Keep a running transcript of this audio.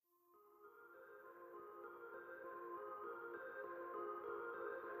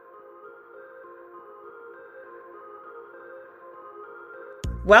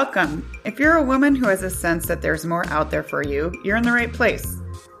Welcome. If you're a woman who has a sense that there's more out there for you, you're in the right place.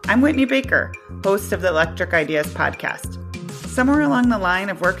 I'm Whitney Baker, host of the Electric Ideas podcast. Somewhere along the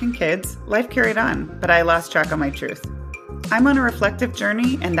line of work and kids, life carried on, but I lost track of my truth. I'm on a reflective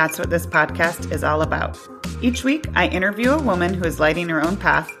journey, and that's what this podcast is all about. Each week, I interview a woman who is lighting her own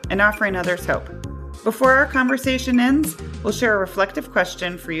path and offering others hope. Before our conversation ends, we'll share a reflective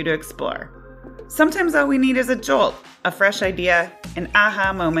question for you to explore. Sometimes all we need is a jolt, a fresh idea, an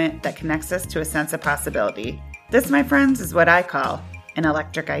aha moment that connects us to a sense of possibility. This, my friends, is what I call an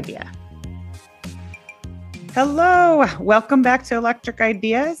electric idea. Hello, welcome back to Electric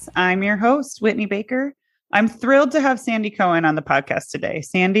Ideas. I'm your host, Whitney Baker. I'm thrilled to have Sandy Cohen on the podcast today.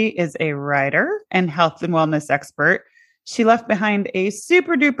 Sandy is a writer and health and wellness expert. She left behind a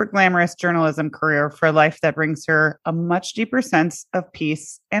super duper glamorous journalism career for a life that brings her a much deeper sense of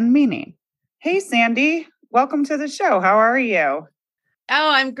peace and meaning. Hey, Sandy, welcome to the show. How are you? Oh,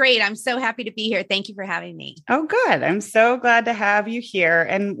 I'm great. I'm so happy to be here. Thank you for having me. Oh, good. I'm so glad to have you here.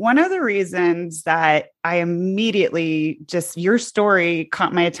 And one of the reasons that I immediately your story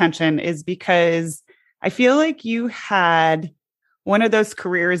caught my attention is because I feel like you had one of those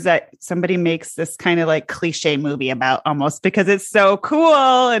careers that somebody makes this kind of like cliche movie about almost because it's so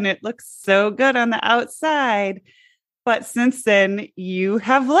cool and it looks so good on the outside. But since then, you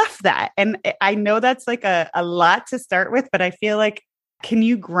have left that. And I know that's like a lot to start with, but I feel like, can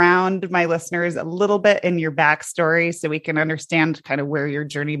you ground my listeners a little bit in your backstory so we can understand kind of where your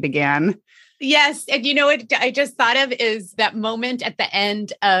journey began? Yes. And you know what I just thought of is that moment at the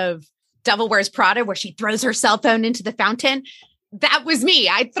end of Devil Wears Prada where she throws her cell phone into the fountain. That was me.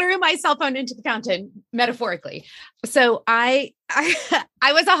 I threw my cell phone into the fountain, metaphorically. So I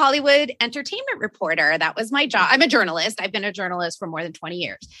was a Hollywood entertainment reporter. That was my job. I'm a journalist. I've been a journalist for more than 20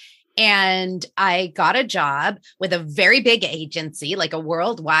 years. And I got a job with a very big agency, like a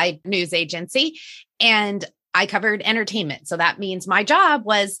worldwide news agency. And I covered entertainment. So that means my job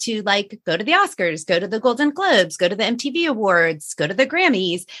was to go to the Oscars, go to the Golden Globes, go to the MTV Awards, go to the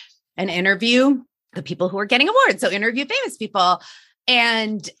Grammys and interview the people who are getting awards. So interview famous people.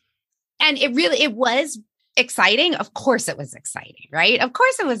 And it was exciting. Of course it was exciting, right? Of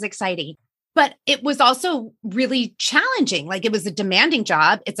course it was exciting, but it was also really challenging. It was a demanding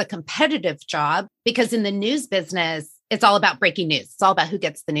job. It's a competitive job because in the news business, it's all about breaking news. It's all about who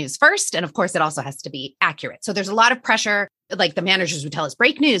gets the news first. And of course it also has to be accurate. So there's a lot of pressure. The managers would tell us,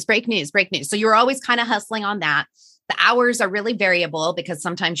 break news, break news, break news. So you're always kind of hustling on that. The hours are really variable because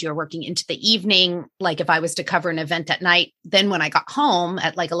sometimes you're working into the evening. If I was to cover an event at night, then when I got home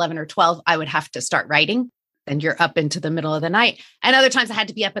at 11 or 12, I would have to start writing. And you're up into the middle of the night. And other times I had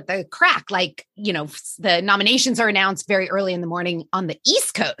to be up at the crack. The nominations are announced very early in the morning on the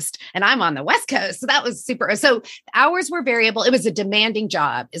East Coast and I'm on the West Coast. So that was super. So the hours were variable. It was a demanding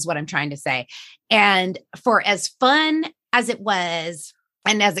job is what I'm trying to say. And for as fun as it was,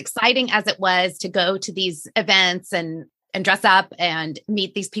 and as exciting as it was to go to these events and dress up and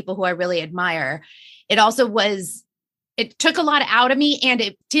meet these people who I really admire, it took a lot out of me and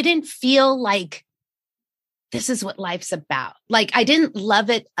it didn't feel like this is what life's about. I didn't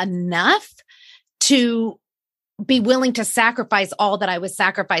love it enough to be willing to sacrifice all that I was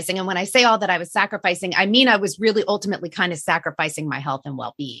sacrificing. And when I say all that I was sacrificing, I mean, I was really ultimately kind of sacrificing my health and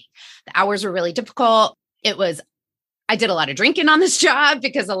well-being. The hours were really difficult. I did a lot of drinking on this job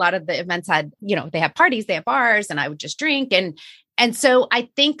because a lot of the events had, they have parties, they have bars, and I would just drink. And so I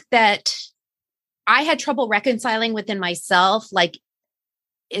think that I had trouble reconciling within myself,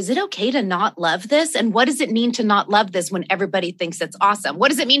 is it okay to not love this? And what does it mean to not love this when everybody thinks it's awesome?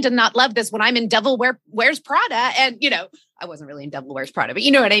 What does it mean to not love this when I'm in Devil Wears Prada? And, I wasn't really in Devil Wears Prada, but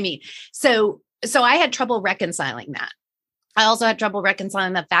you know what I mean? So I had trouble reconciling that. I also had trouble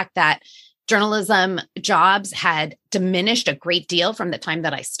reconciling the fact that journalism jobs had diminished a great deal from the time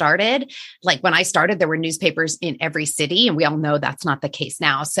that I started. When I started, there were newspapers in every city, and we all know that's not the case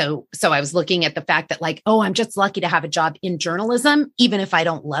now. So I was looking at the fact that I'm just lucky to have a job in journalism, even if I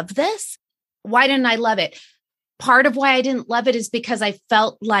don't love this. Why didn't I love it? Part of why I didn't love it is because I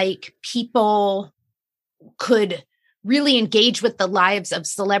felt like people could really engage with the lives of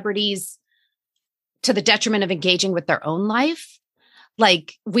celebrities to the detriment of engaging with their own life.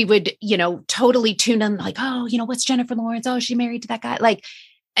 We would, totally tune in what's Jennifer Lawrence? Oh, she married to that guy.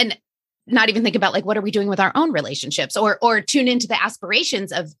 And not even think about what are we doing with our own relationships or tune into the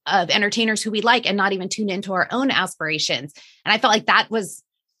aspirations of entertainers who we like and not even tune into our own aspirations. And I felt like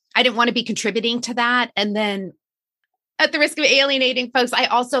I didn't want to be contributing to that. And then at the risk of alienating folks, I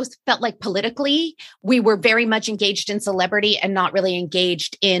also felt like politically we were very much engaged in celebrity and not really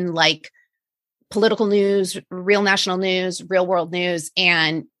engaged in political news, real national news, real world news,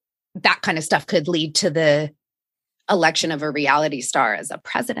 and that kind of stuff could lead to the election of a reality star as a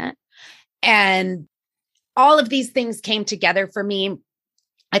president. And all of these things came together for me.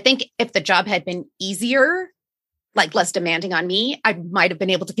 I think if the job had been easier, like less demanding on me, I might have been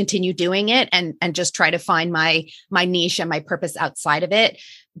able to continue doing it and just try to find my niche and my purpose outside of it.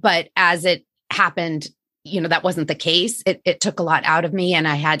 But as it happened, that wasn't the case. It took a lot out of me, and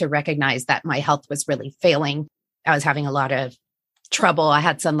I had to recognize that my health was really failing. I was having a lot of trouble. I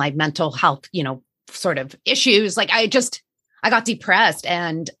had some like mental health, sort of issues. Like I got depressed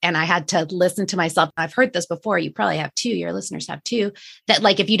and I had to listen to myself. I've heard this before. You probably have too. Your listeners have too. That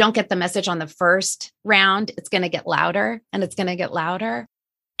like, if you don't get the message on the first round, it's going to get louder and it's going to get louder.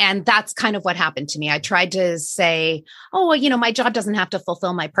 And that's kind of what happened to me. I tried to say, oh, well, my job doesn't have to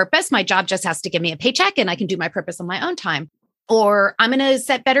fulfill my purpose. My job just has to give me a paycheck and I can do my purpose on my own time. Or I'm going to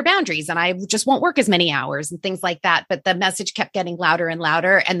set better boundaries and I just won't work as many hours and things like that. But the message kept getting louder and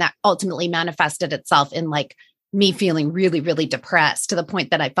louder. And that ultimately manifested itself in like me feeling really, really depressed to the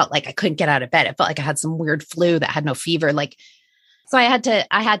point that I felt like I couldn't get out of bed. It felt like I had some weird flu that had no fever. So I had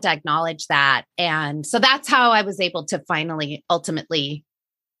to acknowledge that. And so that's how I was able to finally, ultimately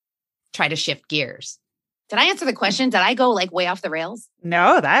try to shift gears. Did I answer the question? Did I go like way off the rails?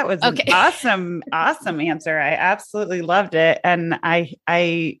 No, that was an awesome answer. I absolutely loved it. And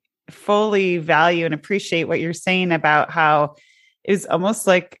I fully value and appreciate what you're saying about how it's almost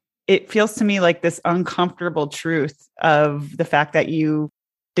like, it feels to me like this uncomfortable truth of the fact that you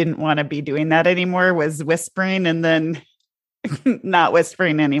didn't want to be doing that anymore was whispering and then not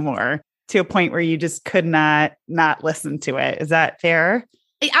whispering anymore to a point where you just could not listen to it. Is that fair?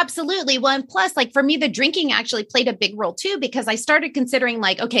 Absolutely. Well, and plus, like for me, the drinking actually played a big role too, because I started considering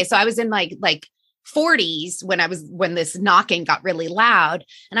like, okay, so I was in like 40s when this knocking got really loud.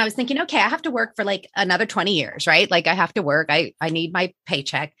 And I was thinking, okay, I have to work for like another 20 years, right? Like I have to work. I need my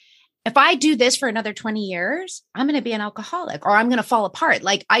paycheck. If I do this for another 20 years, I'm going to be an alcoholic or I'm going to fall apart.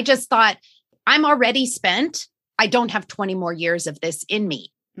 Like I just thought I'm already spent. I don't have 20 more years of this in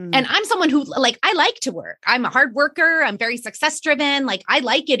me. Mm-hmm. And I'm someone who like, I like to work. I'm a hard worker. I'm very success driven. Like I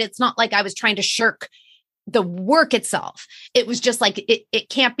like it. It's not like I was trying to shirk the work itself. It was just like, it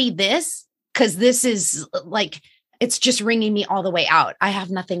can't be this because this is like, it's just wringing me all the way out. I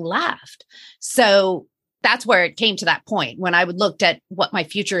have nothing left. So that's where it came to that point when I looked at what my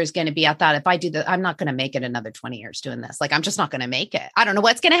future is going to be. I thought if I do that, I'm not going to make it another 20 years doing this. Like, I'm just not going to make it. I don't know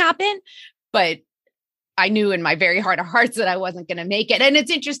what's going to happen, but I knew in my very heart of hearts that I wasn't going to make it. And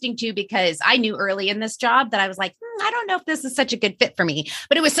it's interesting too, because I knew early in this job that I was like, I don't know if this is such a good fit for me,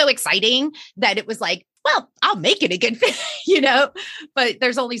 but it was so exciting that it was like, well, I'll make it a good fit, but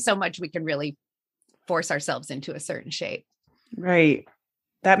there's only so much we can really force ourselves into a certain shape. Right.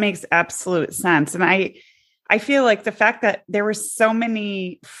 That makes absolute sense. And I feel like the fact that there were so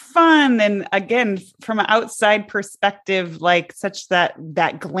many fun and again, from an outside perspective, like such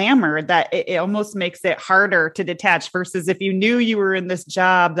that glamour that it almost makes it harder to detach versus if you knew you were in this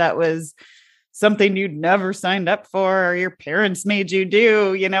job that was something you'd never signed up for or your parents made you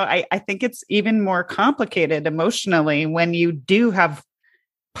do, I think it's even more complicated emotionally when you do have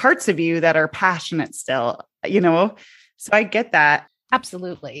parts of you that are passionate still, so I get that.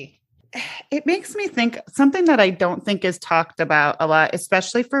 Absolutely. It makes me think something that I don't think is talked about a lot,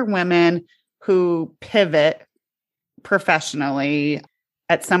 especially for women who pivot professionally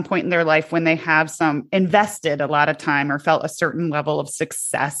at some point in their life when they have invested a lot of time or felt a certain level of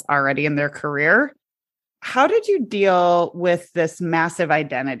success already in their career. How did you deal with this massive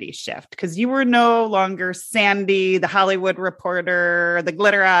identity shift? Because you were no longer Sandy, the Hollywood reporter, the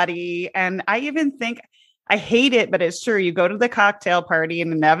glitterati. And I even think I hate it, but it's true. You go to the cocktail party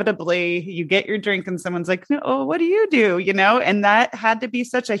and inevitably you get your drink and someone's like, no, what do you do? And that had to be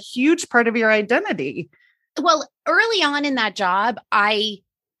such a huge part of your identity. Well, early on in that job, I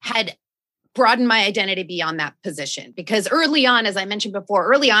had broadened my identity beyond that position because early on, as I mentioned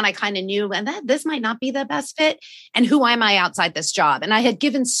before, I kind of knew that this might not be the best fit. And who am I outside this job? And I had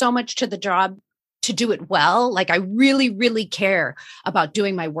given so much to the job to do it well. Like I really, really care about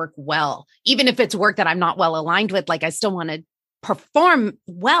doing my work well, even if it's work that I'm not well aligned with, like I still want to perform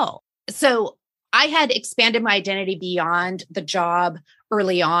well. So I had expanded my identity beyond the job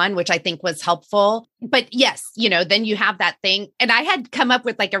early on, which I think was helpful. But yes, then you have that thing. And I had come up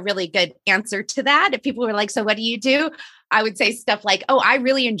with like a really good answer to that. If people were like, so what do you do? I would say stuff like, oh, I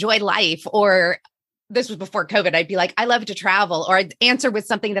really enjoy life. Or this was before COVID. I'd be like, I love to travel, or I'd answer with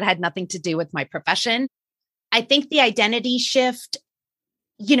something that had nothing to do with my profession. I think the identity shift,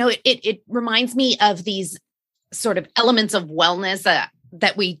 it reminds me of these sort of elements of wellness.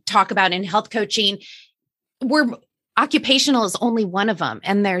 that we talk about in health coaching, occupational is only one of them,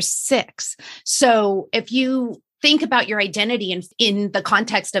 and there's 6. So if you think about your identity in the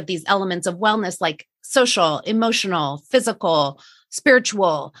context of these elements of wellness, like social, emotional, physical,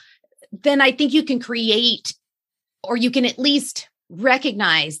 spiritual, then I think you can create, or you can at least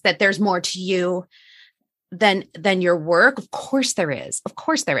recognize that there's more to you than your work. Of course there is. Of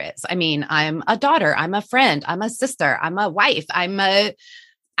course there is. I mean, I'm a daughter, I'm a friend, I'm a sister, I'm a wife, I'm a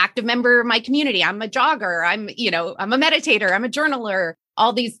active member of my community, I'm a jogger, I'm a meditator, I'm a journaler,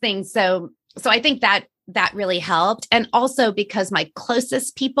 all these things. So I think that really helped. And also because my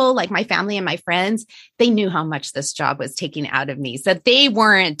closest people, like my family and my friends, they knew how much this job was taking out of me. So they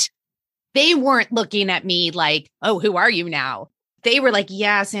weren't looking at me like, oh, who are you now? They were like,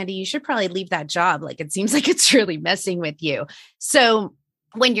 yeah, Sandy, you should probably leave that job. Like, it seems like it's really messing with you. So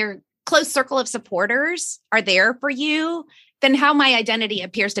when your close circle of supporters are there for you, then how my identity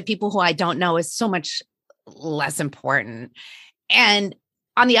appears to people who I don't know is so much less important. And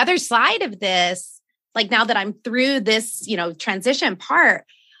on the other side of this, like now that I'm through this, transition part,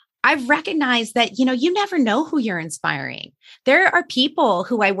 I've recognized that, you never know who you're inspiring. There are people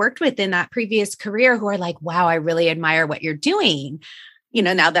who I worked with in that previous career who are like, wow, I really admire what you're doing,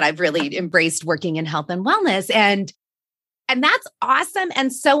 now that I've really embraced working in health and wellness. And that's awesome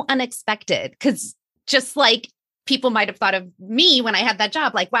and so unexpected, because just like people might have thought of me when I had that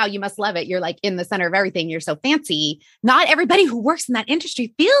job, like, wow, you must love it. You're like in the center of everything. You're so fancy. Not everybody who works in that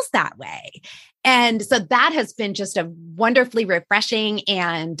industry feels that way. And so that has been just a wonderfully refreshing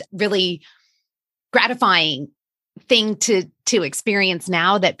and really gratifying thing to experience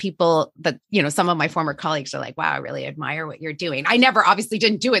now, that some of my former colleagues are like, wow, I really admire what you're doing. I never obviously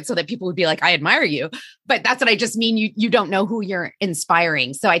didn't do it so that people would be like, I admire you, but that's what I just mean. You don't know who you're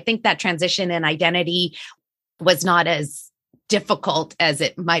inspiring. So I think that transition in identity was not as difficult as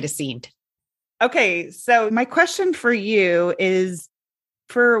it might have seemed. Okay. So my question for you is,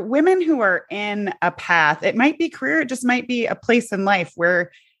 for women who are in a path, it might be career, it just might be a place in life where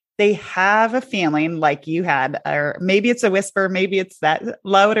they have a feeling like you had, or maybe it's a whisper, maybe it's that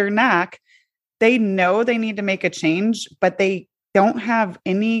louder knock. They know they need to make a change, but they don't have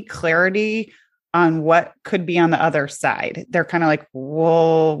any clarity on what could be on the other side. They're kind of like,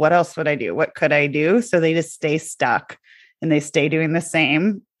 well, what else would I do? What could I do? So they just stay stuck and they stay doing the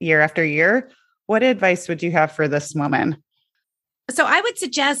same year after year. What advice would you have for this woman? So I would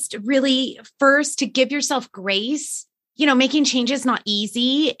suggest really first to give yourself grace. Making changes is not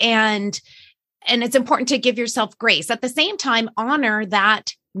easy, and it's important to give yourself grace. At the same time, honor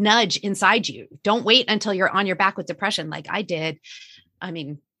that nudge inside you. Don't wait until you're on your back with depression like I did. I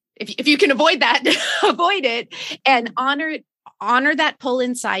mean, if you can avoid that, avoid it, and honor that pull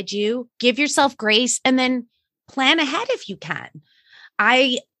inside you. Give yourself grace, and then plan ahead if you can.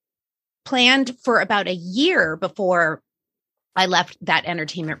 I planned for about a year before I left that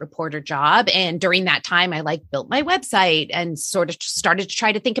entertainment reporter job. And during that time, I built my website and sort of started to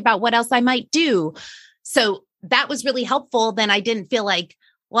try to think about what else I might do. So that was really helpful. Then I didn't feel like,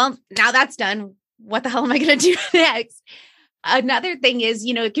 well, now that's done, what the hell am I going to do next? Another thing is,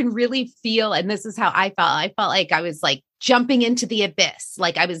 it can really feel, and this is how I felt like I was jumping into the abyss.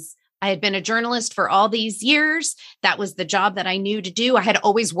 I had been a journalist for all these years. That was the job that I knew to do. I had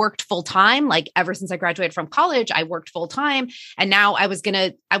always worked full time. Ever since I graduated from college, I worked full time. And now I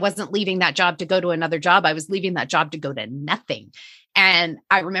wasn't leaving that job to go to another job. I was leaving that job to go to nothing. And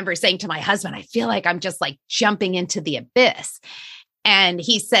I remember saying to my husband, I feel like I'm just jumping into the abyss. And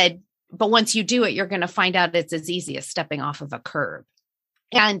he said, but once you do it, you're going to find out it's as easy as stepping off of a curb.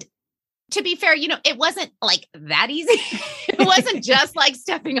 And to be fair, it wasn't that easy. It wasn't just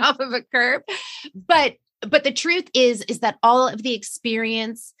stepping off of a curb, but the truth is that all of the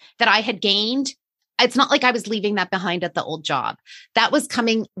experience that I had gained, it's not like I was leaving that behind at the old job. That was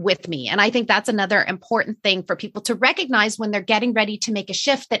coming with me. And I think that's another important thing for people to recognize when they're getting ready to make a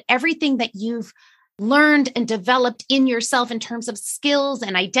shift, that everything that you've learned and developed in yourself in terms of skills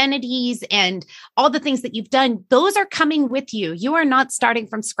and identities and all the things that you've done, those are coming with you. You are not starting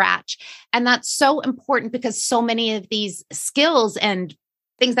from scratch. And that's so important, because so many of these skills and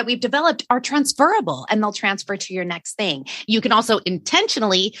things that we've developed are transferable, and they'll transfer to your next thing. You can also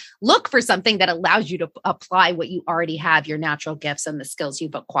intentionally look for something that allows you to apply what you already have, your natural gifts and the skills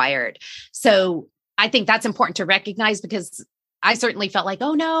you've acquired. So I think that's important to recognize, because I certainly felt like,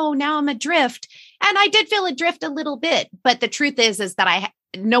 oh no, now I'm adrift. And I did feel adrift a little bit. But the truth is that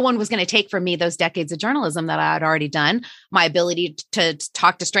no one was going to take from me those decades of journalism that I had already done. My ability to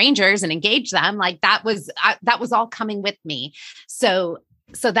talk to strangers and engage them, that was all coming with me. So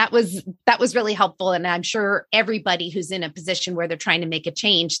So that was really helpful. And I'm sure everybody who's in a position where they're trying to make a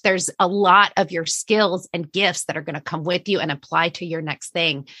change, there's a lot of your skills and gifts that are going to come with you and apply to your next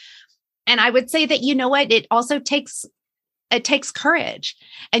thing. And I would say that, you know what, it also takes courage,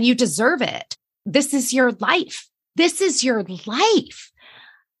 and you deserve it. This is your life. This is your life.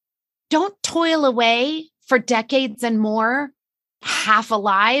 Don't toil away for decades and more, half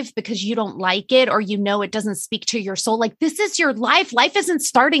alive because you don't like it, or you know it doesn't speak to your soul. Like, this is your life. Life isn't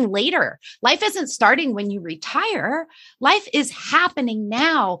starting later. Life isn't starting when you retire. Life is happening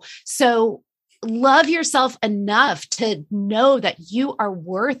now. So love yourself enough to know that you are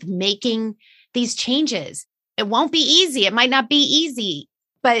worth making these changes. It won't be easy. It might not be easy,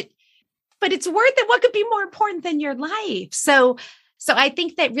 but it's worth it. What could be more important than your life? So I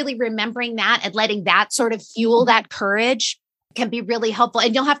think that really remembering that and letting that sort of fuel that courage can be really helpful.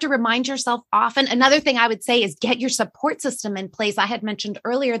 And you'll have to remind yourself often. Another thing I would say is get your support system in place. I had mentioned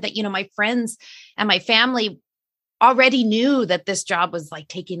earlier that, you know, my friends and my family already knew that this job was like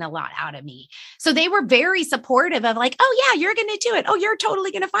taking a lot out of me. So they were very supportive of like, oh yeah, you're going to do it. Oh, you're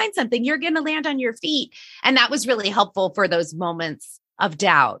totally going to find something. You're going to land on your feet. And that was really helpful for those moments of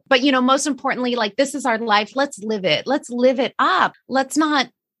doubt. But, you know, most importantly, like, this is our life. Let's live it. Let's live it up. Let's not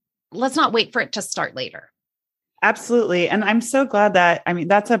wait for it to start later. Absolutely. And I'm so glad that, I mean,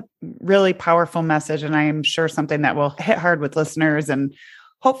 that's a really powerful message. And I am sure something that will hit hard with listeners and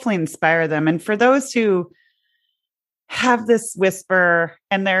hopefully inspire them. And for those who have this whisper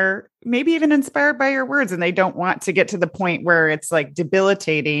and they're maybe even inspired by your words and they don't want to get to the point where it's like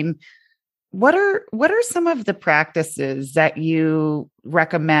debilitating, what are some of the practices that you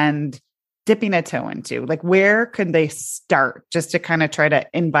recommend dipping a toe into? Like, where could they start just to kind of try to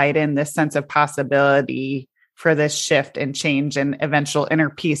invite in this sense of possibility for this shift and change and eventual inner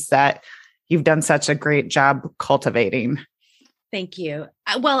peace that you've done such a great job cultivating? Thank you.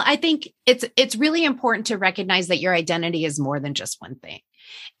 Well, I think it's really important to recognize that your identity is more than just one thing.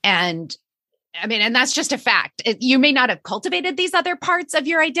 And I mean, and that's just a fact. You may not have cultivated these other parts of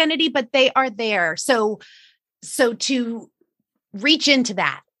your identity, but they are there. So to reach into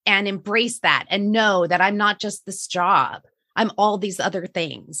that and embrace that and know that I'm not just this job, I'm all these other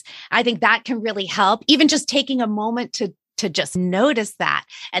things. I think that can really help. Even just taking a moment to just notice that.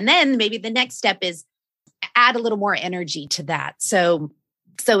 And then maybe the next step is add a little more energy to that. So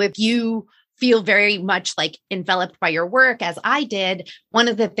if you feel very much like enveloped by your work, as I did, one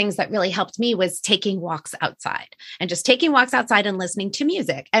of the things that really helped me was taking walks outside and just taking walks outside and listening to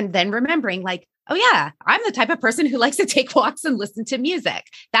music. And then remembering like, oh yeah, I'm the type of person who likes to take walks and listen to music.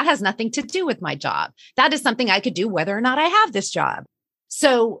 That has nothing to do with my job. That is something I could do whether or not I have this job.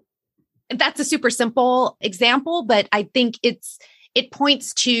 So that's a super simple example, but I think it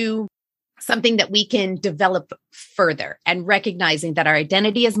points to something that we can develop further, and recognizing that our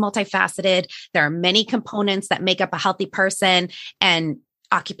identity is multifaceted. There are many components that make up a healthy person, and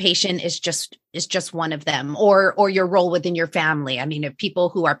occupation is just one of them, or your role within your family. I mean, if people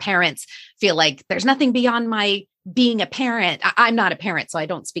who are parents feel like there's nothing beyond my being a parent, I'm not a parent, so I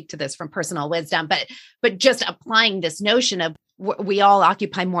don't speak to this from personal wisdom, but just applying this notion of we all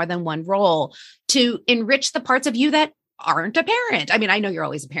occupy more than one role to enrich the parts of you that aren't a parent. I mean, I know you're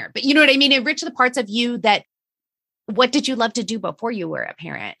always a parent, but you know what I mean? Enrich the parts of you that, what did you love to do before you were a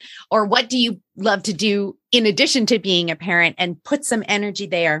parent? Or what do you love to do in addition to being a parent, and put some energy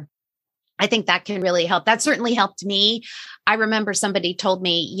there? I think that can really help. That certainly helped me. I remember somebody told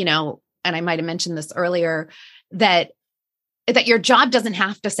me, you know, and I might've mentioned this earlier, that your job doesn't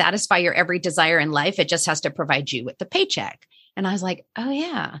have to satisfy your every desire in life. It just has to provide you with the paycheck. And I was like, oh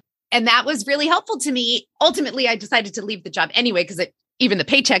yeah. And that was really helpful to me. Ultimately, I decided to leave the job anyway, because even the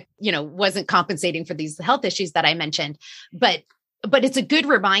paycheck, you know, wasn't compensating for these health issues that I mentioned. But it's a good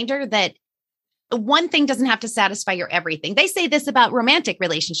reminder that one thing doesn't have to satisfy your everything. They say this about romantic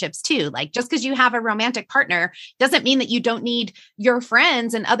relationships too. Like, just because you have a romantic partner doesn't mean that you don't need your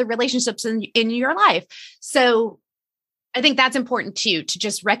friends and other relationships in your life. So I think that's important too, to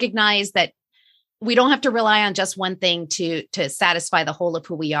just recognize that we don't have to rely on just one thing to satisfy the whole of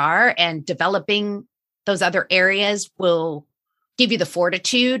who we are, and developing those other areas will give you the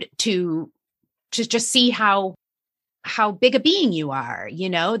fortitude to just see how big a being you are, you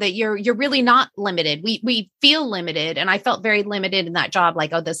know, that you're really not limited. We feel limited. And I felt very limited in that job.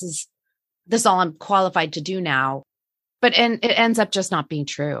 Like, oh, this is all I'm qualified to do now. And it ends up just not being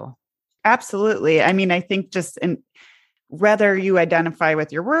true. Absolutely. I mean, I think just whether you identify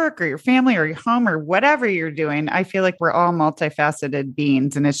with your work or your family or your home or whatever you're doing, I feel like we're all multifaceted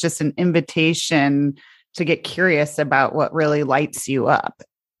beings. And it's just an invitation to get curious about what really lights you up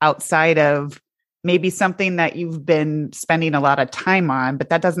outside of maybe something that you've been spending a lot of time on, but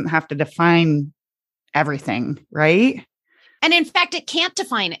that doesn't have to define everything, right? And in fact, it can't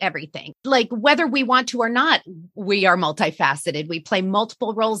define everything. Like whether we want to or not, we are multifaceted. We play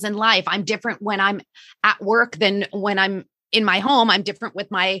multiple roles in life. I'm different when I'm at work than when I'm in my home. I'm different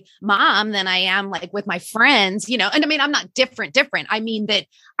with my mom than I am like with my friends, and I mean, I'm not different. I mean that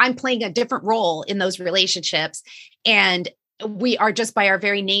I'm playing a different role in those relationships. And we are just by our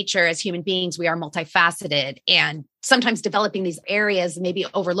very nature as human beings, we are multifaceted, and sometimes developing these areas, maybe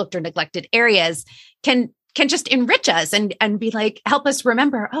overlooked or neglected areas can just enrich us and be like, help us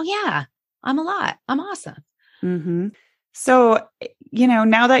remember, oh yeah, I'm a lot. I'm awesome. Mm-hmm. So,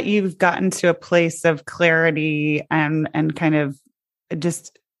 now that you've gotten to a place of clarity and kind of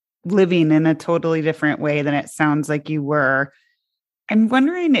just living in a totally different way than it sounds like you were, I'm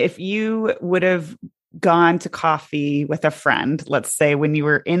wondering if you would have gone to coffee with a friend, let's say when you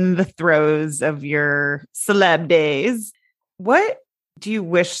were in the throes of your celeb days, what do you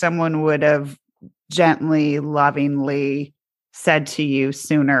wish someone would have gently, lovingly said to you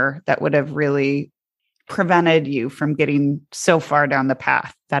sooner that would have really prevented you from getting so far down the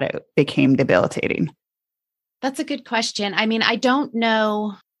path that it became debilitating? That's a good question. I mean, I don't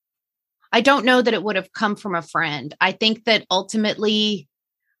know that it would have come from a friend. I think that ultimately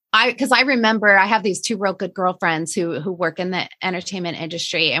because I remember I have these two real good girlfriends who work in the entertainment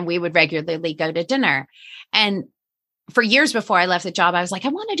industry, and we would regularly go to dinner. And for years before I left the job, I was like, I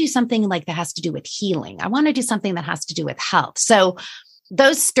want to do something like that has to do with healing. I want to do something that has to do with health. So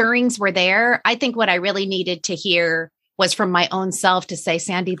those stirrings were there. I think what I really needed to hear was from my own self to say,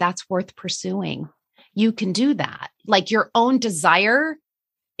 Sandy, that's worth pursuing. You can do that. Like your own desire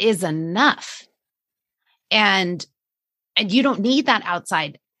is enough. And you don't need that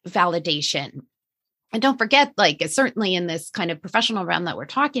outside validation. And don't forget, like certainly in this kind of professional realm that we're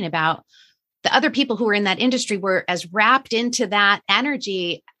talking about, the other people who were in that industry were as wrapped into that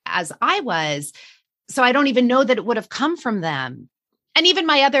energy as I was. So I don't even know that it would have come from them. And even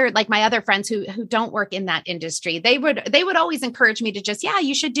my other friends who don't work in that industry, they would always encourage me to just,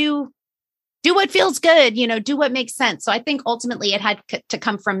 you should do what feels good, do what makes sense. So I think ultimately it had to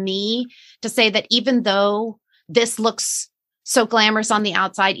come from me to say that even though this looks so glamorous on the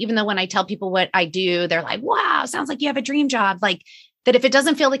outside, even though when I tell people what I do, they're like, wow, sounds like you have a dream job. Like that if it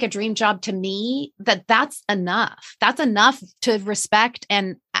doesn't feel like a dream job to me, that's enough. That's enough to respect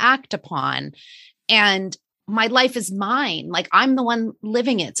and act upon. And my life is mine. Like I'm the one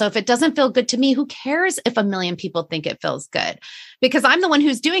living it. So if it doesn't feel good to me, who cares if a million people think it feels good? Because I'm the one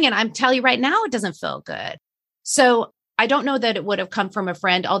who's doing it. I'm telling you right now, it doesn't feel good. So I don't know that it would have come from a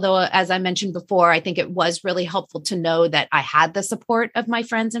friend, although as I mentioned before, I think it was really helpful to know that I had the support of my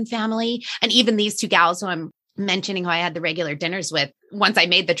friends and family. And even these two gals who I'm mentioning, who I had the regular dinners with, once I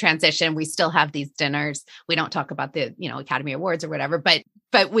made the transition, we still have these dinners. We don't talk about the, Academy Awards or whatever, but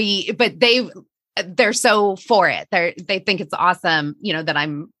they're so for it. They think it's awesome, that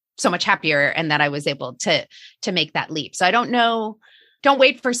I'm so much happier and that I was able to make that leap. So I don't know. Don't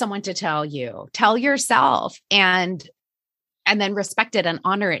wait for someone to tell you. Tell yourself and then respect it and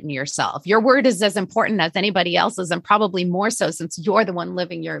honor it in yourself. Your word is as important as anybody else's, and probably more so since you're the one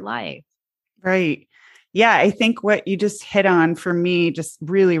living your life. Right. Yeah. I think what you just hit on for me just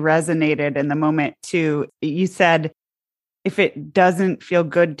really resonated in the moment too. You said, if it doesn't feel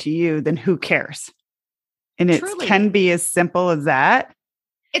good to you, then who cares? And it can be as simple as that.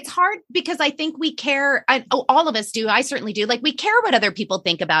 It's hard because I think we care. All of us do. I certainly do. Like we care what other people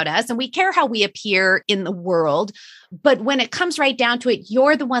think about us and we care how we appear in the world. But when it comes right down to it,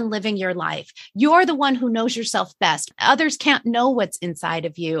 you're the one living your life. You're the one who knows yourself best. Others can't know what's inside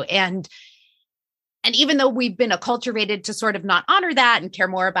of you. And even though we've been acculturated to sort of not honor that and care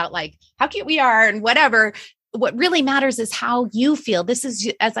more about like how cute we are and whatever, what really matters is how you feel. This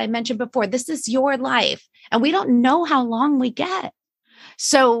is, as I mentioned before, this is your life. And we don't know how long we get.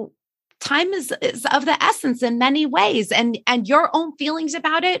 So time is of the essence in many ways. And your own feelings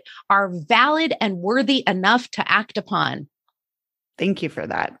about it are valid and worthy enough to act upon. Thank you for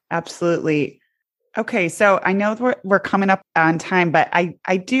that. Absolutely. Okay. So I know we're coming up on time, but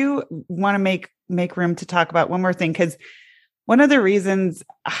I do want to make room to talk about one more thing. Because one of the reasons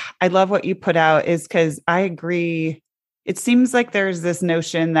I love what you put out is because I agree. It seems like there's this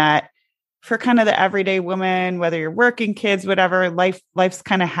notion that for kind of the everyday woman, whether you're working, kids, whatever, life's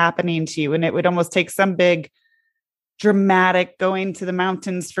kind of happening to you. And it would almost take some big dramatic going to the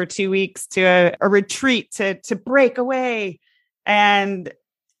mountains for 2 weeks to a retreat to break away. And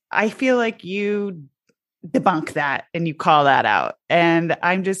I feel like you debunk that and you call that out. And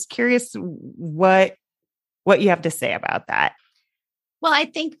I'm just curious what you have to say about that. Well, I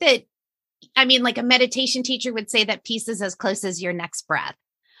think that I mean, like a meditation teacher would say that peace is as close as your next breath.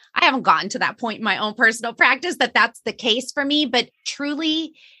 I haven't gotten to that point in my own personal practice that that's the case for me, but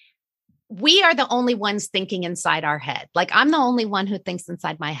truly, we are the only ones thinking inside our head. Like I'm the only one who thinks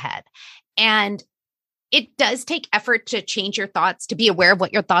inside my head. And it does take effort to change your thoughts, to be aware of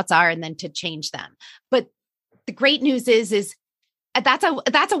what your thoughts are and then to change them. But the great news is that's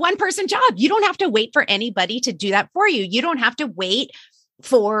a one-person job. You don't have to wait for anybody to do that for you. You don't have to wait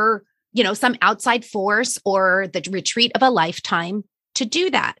for, some outside force or the retreat of a lifetime to do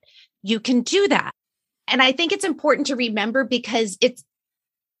that. You can do that. And I think it's important to remember because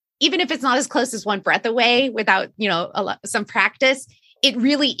even if it's not as close as one breath away without, some practice, it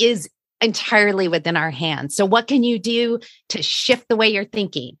really is entirely within our hands. So what can you do to shift the way you're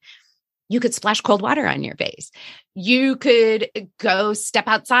thinking? You could splash cold water on your face. You could go step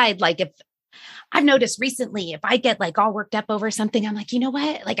outside. Like if I've noticed recently, if I get like all worked up over something, I'm like, you know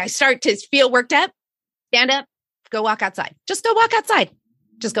what? Like I start to feel worked up, stand up, go walk outside. Just go walk outside.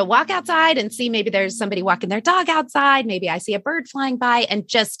 Just go walk outside and see maybe there's somebody walking their dog outside. Maybe I see a bird flying by and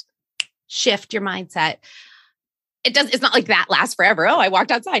just shift your mindset. It's not like that lasts forever. Oh, I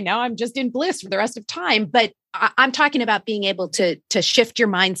walked outside. Now I'm just in bliss for the rest of time. But I'm talking about being able to shift your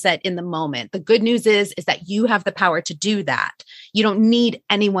mindset in the moment. The good news is that you have the power to do that. You don't need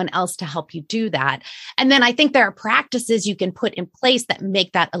anyone else to help you do that. And then I think there are practices you can put in place that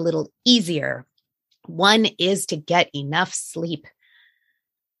make that a little easier. One is to get enough sleep.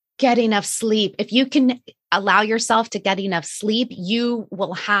 Get enough sleep. If you can allow yourself to get enough sleep, you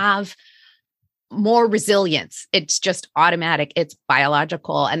will have more resilience. It's just automatic. It's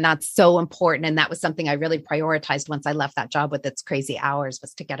biological. And that's so important. And that was something I really prioritized once I left that job with its crazy hours,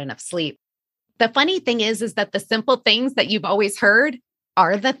 was to get enough sleep. The funny thing is that the simple things that you've always heard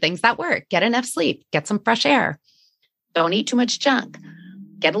are the things that work. Get enough sleep, get some fresh air. Don't eat too much junk,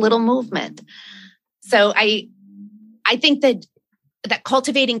 get a little movement. So I think that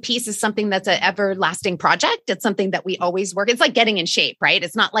cultivating peace is something that's an everlasting project. It's something that we always work. It's like getting in shape, right?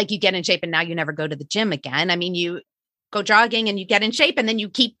 It's not like you get in shape and now you never go to the gym again. I mean, you go jogging and you get in shape and then you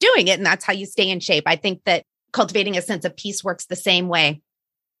keep doing it. And that's how you stay in shape. I think that cultivating a sense of peace works the same way,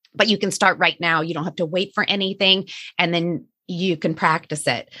 but you can start right now. You don't have to wait for anything. And then you can practice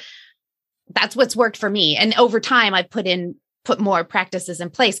it. That's what's worked for me. And over time, I've put more practices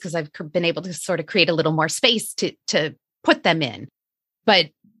in place because I've been able to sort of create a little more space to put them in.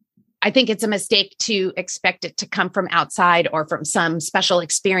 But I think it's a mistake to expect it to come from outside or from some special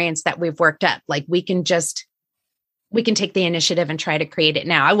experience that we've worked up. Like we can take the initiative and try to create it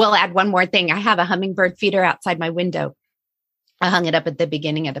now. I will add one more thing. I have a hummingbird feeder outside my window. I hung it up at the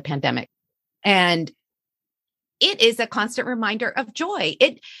beginning of the pandemic. And it is a constant reminder of joy.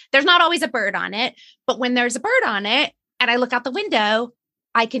 There's not always a bird on it, but when there's a bird on it and I look out the window,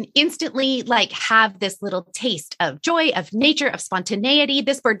 I can instantly have this little taste of joy, of nature, of spontaneity.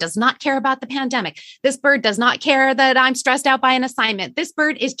 This bird does not care about the pandemic. This bird does not care that I'm stressed out by an assignment. This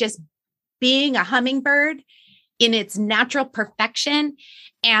bird is just being a hummingbird in its natural perfection.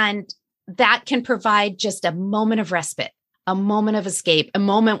 And that can provide just a moment of respite, a moment of escape, a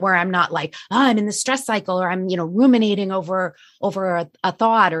moment where I'm not like, I'm in the stress cycle or I'm, ruminating over a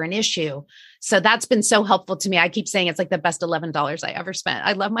thought or an issue. So that's been so helpful to me. I keep saying it's like the best $11 I ever spent.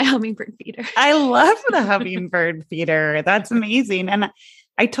 I love my hummingbird feeder. I love the hummingbird feeder. That's amazing. And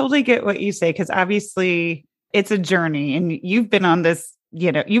I totally get what you say, because obviously it's a journey and you've been on this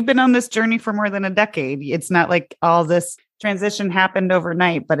journey for more than a decade. It's not like all this transition happened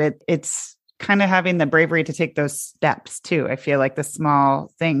overnight, but it's kind of having the bravery to take those steps too. I feel like the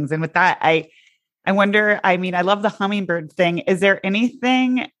small things. And with that, I wonder, I love the hummingbird thing. Is there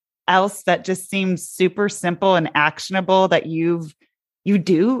anything else that just seems super simple and actionable that you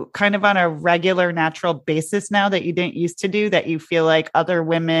do kind of on a regular, natural basis now that you didn't used to do, that you feel like other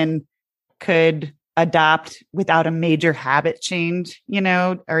women could adopt without a major habit change,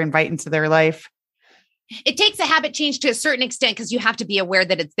 or invite into their life? It takes a habit change to a certain extent because you have to be aware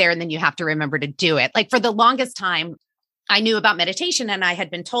that it's there and then you have to remember to do it. Like for the longest time, I knew about meditation and I had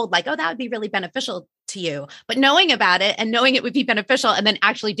been told oh, that would be really beneficial to you. But knowing about it and knowing it would be beneficial and then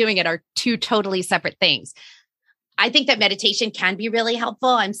actually doing it are two totally separate things. I think that meditation can be really helpful.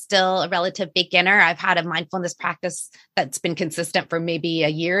 I'm still a relative beginner. I've had a mindfulness practice that's been consistent for maybe a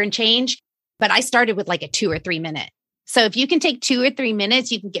year and change, but I started with like a 2 or 3 minute. So if you can take 2 or 3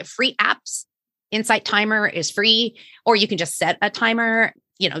 minutes, you can get free apps. Insight Timer is free, or you can just set a timer,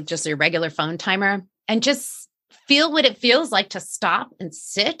 just a regular phone timer, and just feel what it feels like to stop and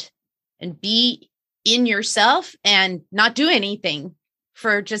sit and be in yourself and not do anything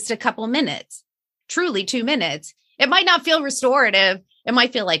for just a couple minutes, truly 2 minutes. It might not feel restorative, It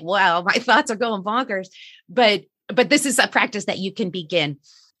might feel like, wow, my thoughts are going bonkers, but this is a practice that you can begin.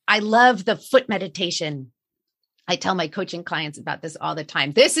 I love the foot meditation. I tell my coaching clients about this all the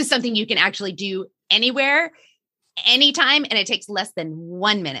time. This is something you can actually do anywhere, anytime, and it takes less than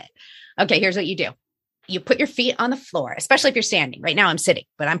 1 minute. Okay, here's what you do. You put your feet on the floor, especially if you're standing. Right now I'm sitting,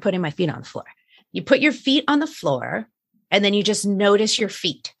 but I'm putting my feet on the floor. You put your feet on the floor, and then you just notice your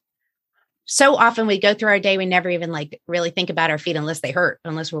feet. So often we go through our day, we never even really think about our feet unless they hurt,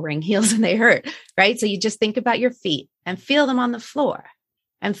 unless we're wearing heels and they hurt, right? So you just think about your feet and feel them on the floor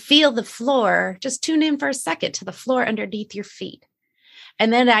and feel the floor. Just tune in for a second to the floor underneath your feet.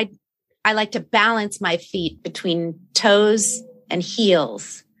 And then I like to balance my feet between toes and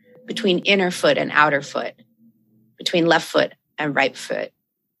heels, between inner foot and outer foot, between left foot and right foot.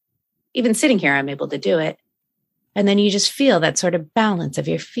 Even sitting here, I'm able to do it. And then you just feel that sort of balance of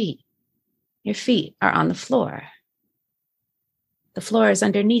your feet. Your feet are on the floor. The floor is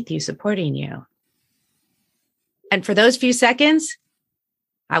underneath you, supporting you. And for those few seconds,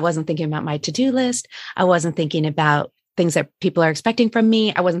 I wasn't thinking about my to-do list. I wasn't thinking about things that people are expecting from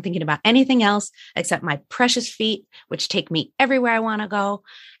me. I wasn't thinking about anything else except my precious feet, which take me everywhere I want to go.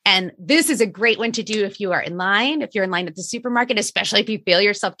 And this is a great one to do if you are in line, if you're in line at the supermarket, especially if you feel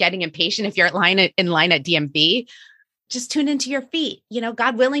yourself getting impatient, if you're in line at DMV, just tune into your feet.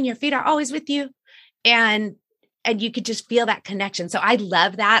 God willing, your feet are always with you. And you could just feel that connection. So I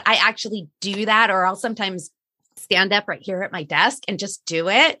love that. I actually do that, or I'll sometimes stand up right here at my desk and just do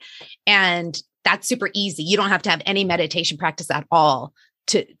it. And that's super easy. You don't have to have any meditation practice at all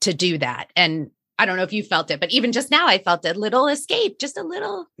to do that. And I don't know if you felt it, but even just now I felt a little escape, just a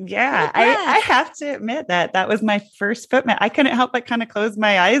little. Yeah. I have to admit that was my first foot. I couldn't help but kind of close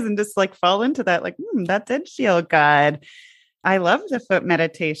my eyes and just fall into that. That did feel good. I love the foot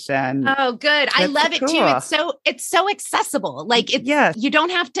meditation. Oh, good. I love it too. It's so accessible. You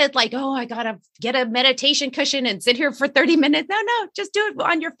don't have to I gotta get a meditation cushion and sit here for 30 minutes. No, just do it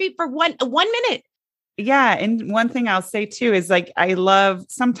on your feet for one minute. Yeah. And one thing I'll say too is I love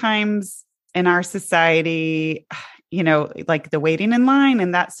sometimes in our society, the waiting in line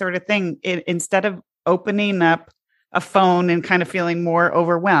and that sort of thing, instead of opening up a phone and kind of feeling more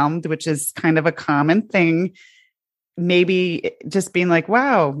overwhelmed, which is kind of a common thing, maybe just being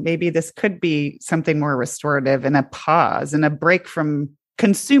wow, maybe this could be something more restorative and a pause and a break from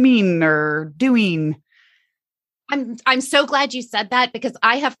consuming or doing. I'm so glad you said that, because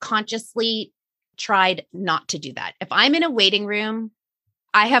I have consciously tried not to do that. If I'm in a waiting room,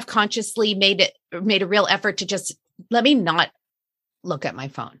 I have consciously made a real effort to just let me not look at my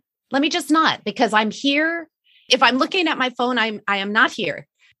phone. Let me just not, because I'm here. If I'm looking at my phone, I am not here.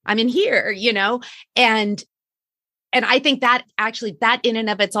 I'm in here, And I think that actually, that in and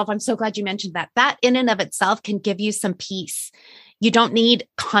of itself, I'm so glad you mentioned that in and of itself can give you some peace. You don't need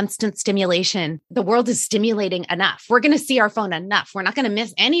constant stimulation. The world is stimulating enough. We're going to see our phone enough. We're not going to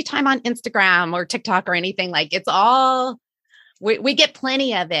miss any time on Instagram or TikTok or anything. It's all, we get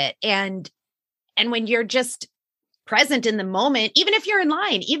plenty of it. And when you're just present in the moment, even if you're in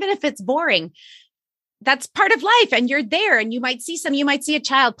line, even if it's boring, that's part of life. And you're there, and you might see a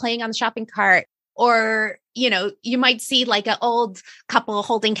child playing on the shopping cart, or you might see an old couple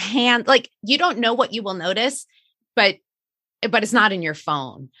holding hands. You don't know what you will notice, but it's not in your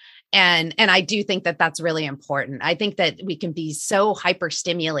phone. And I do think that that's really important. I think that we can be so hyper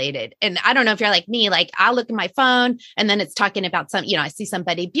stimulated. And I don't know if you're like me, I'll look at my phone and then it's talking about I see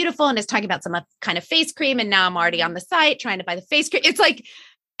somebody beautiful and it's talking about some kind of face cream. And now I'm already on the site trying to buy the face cream. It's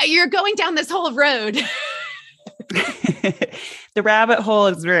you're going down this whole road. The rabbit hole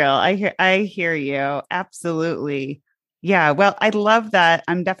is real. I hear you. Absolutely. Yeah. Well, I love that.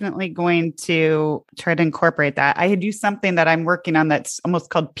 I'm definitely going to try to incorporate that. I do something that I'm working on that's almost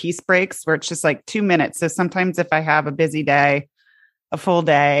called peace breaks, where it's just 2 minutes. So sometimes if I have a busy day, a full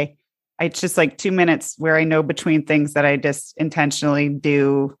day, it's just 2 minutes where I know between things that I just intentionally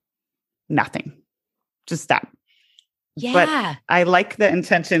do nothing. Just stop. Yeah. But I like the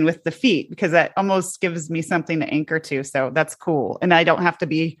intention with the feet, because that almost gives me something to anchor to. So that's cool. And I don't have to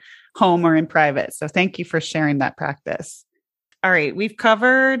be home or in private. So thank you for sharing that practice. All right. We've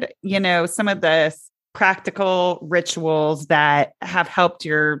covered, some of the practical rituals that have helped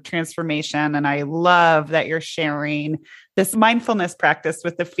your transformation. And I love that you're sharing this mindfulness practice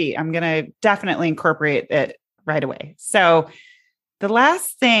with the feet. I'm going to definitely incorporate it right away. So the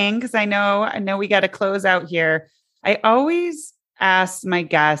last thing, because I know we got to close out here. I always ask my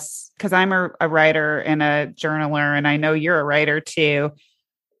guests, because I'm a writer and a journaler, and I know you're a writer too.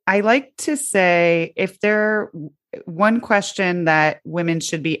 I like to say, if there one question that women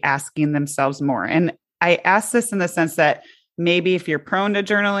should be asking themselves more, and I ask this in the sense that maybe if you're prone to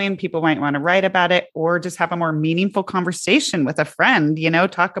journaling, people might want to write about it or just have a more meaningful conversation with a friend,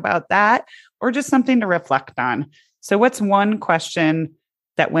 talk about that or just something to reflect on. So what's one question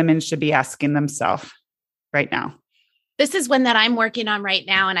that women should be asking themselves right now? This is one that I'm working on right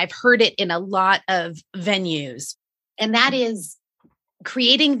now, and I've heard it in a lot of venues. And that is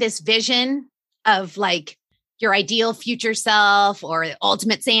creating this vision of like your ideal future self or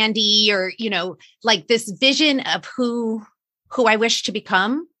ultimate Sandy, or, like this vision of who I wish to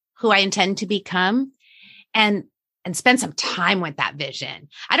become, who I intend to become, and spend some time with that vision.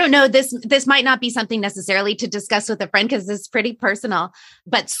 I don't know, this might not be something necessarily to discuss with a friend because it's pretty personal,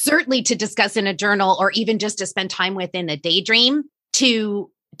 but certainly to discuss in a journal or even just to spend time with in a daydream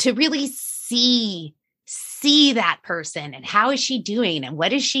to really see that person and how is she doing and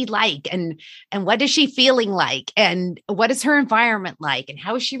what is she like and what is she feeling like and what is her environment like and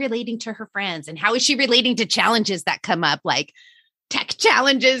how is she relating to her friends and how is she relating to challenges that come up like tech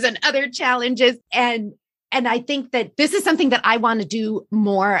challenges and other challenges. And I think that this is something that I want to do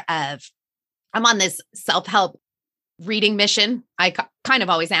more of. I'm on this self-help reading mission. I kind of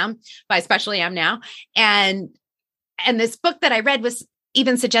always am, but especially am now. And this book that I read was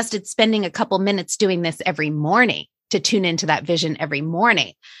even suggested spending a couple minutes doing this every morning to tune into that vision every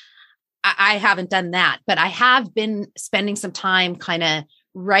morning. I haven't done that, but I have been spending some time kind of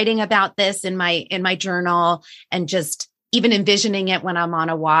writing about this in my journal and just even envisioning it when I'm on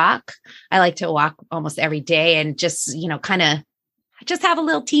a walk. I like to walk almost every day and just, kind of just have a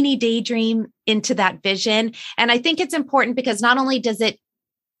little teeny daydream into that vision. And I think it's important because not only does it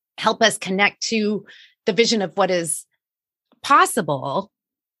help us connect to the vision of what is possible,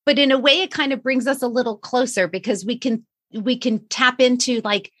 but in a way it kind of brings us a little closer because we can tap into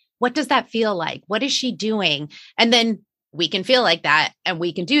like, what does that feel like? What is she doing? And then we can feel like that and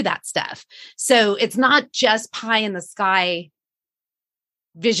we can do that stuff. So it's not just pie in the sky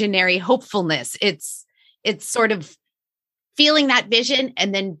visionary hopefulness. It's sort of feeling that vision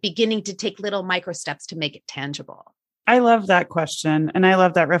and then beginning to take little micro steps to make it tangible. I love that question. And I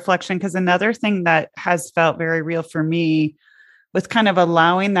love that reflection because another thing that has felt very real for me was kind of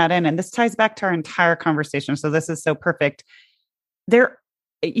allowing that in. And this ties back to our entire conversation. So this is so perfect.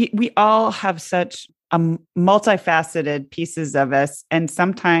 We all have such multifaceted pieces of us. And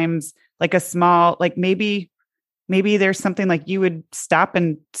sometimes like a small, like maybe there's something like you would stop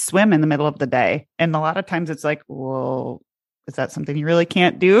and swim in the middle of the day. And a lot of times it's like, well, is that something you really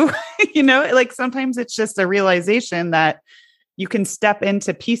can't do? Like sometimes it's just a realization that you can step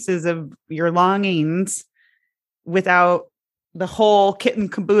into pieces of your longings without the whole kit and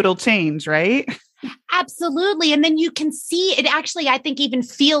caboodle change, right? Absolutely. And then you can see it actually, I think, even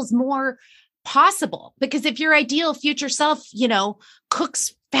feels more possible because if your ideal future self,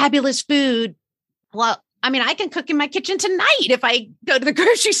 cooks fabulous food, well, I mean, I can cook in my kitchen tonight if I go to the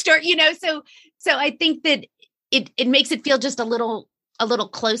grocery store, so I think that it makes it feel just a little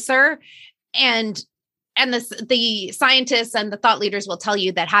closer. And the scientists and the thought leaders will tell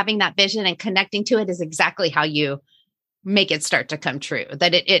you that having that vision and connecting to it is exactly how you make it start to come true,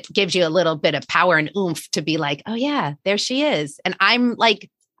 that it gives you a little bit of power and oomph to be like, oh yeah, there she is. And I'm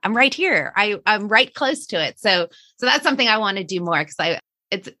right here. I'm right close to it. So that's something I want to do more because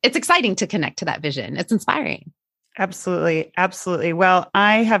it's exciting to connect to that vision. It's inspiring. Absolutely. Absolutely. Well,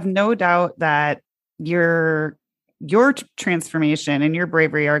 I have no doubt that your transformation and your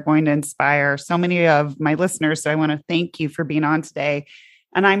bravery are going to inspire so many of my listeners. So I want to thank you for being on today.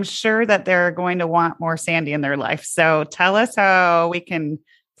 And I'm sure that they're going to want more Sandy in their life. So tell us how we can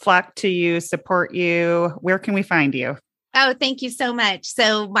flock to you, support you. Where can we find you? Oh, thank you so much.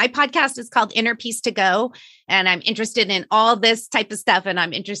 So my podcast is called Inner Peace to Go, and I'm interested in all this type of stuff. And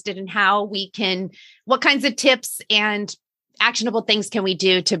I'm interested in how what kinds of tips and actionable things can we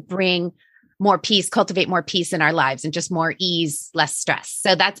do to bring more peace, cultivate more peace in our lives and just more ease, less stress.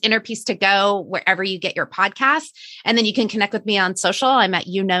 So that's Inner Peace to Go, wherever you get your podcasts. And then you can connect with me on social. I'm at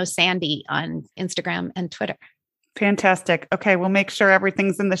Sandy on Instagram and Twitter. Fantastic. Okay. We'll make sure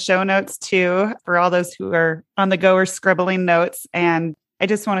everything's in the show notes too, for all those who are on the go or scribbling notes. And I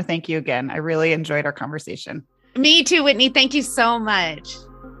just want to thank you again. I really enjoyed our conversation. Me too, Whitney. Thank you so much.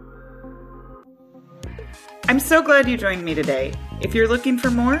 I'm so glad you joined me today. If you're looking for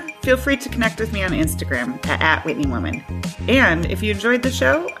more, feel free to connect with me on Instagram at @WhitneyWoman. And if you enjoyed the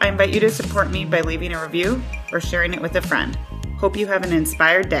show, I invite you to support me by leaving a review or sharing it with a friend. Hope you have an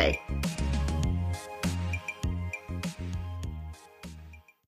inspired day.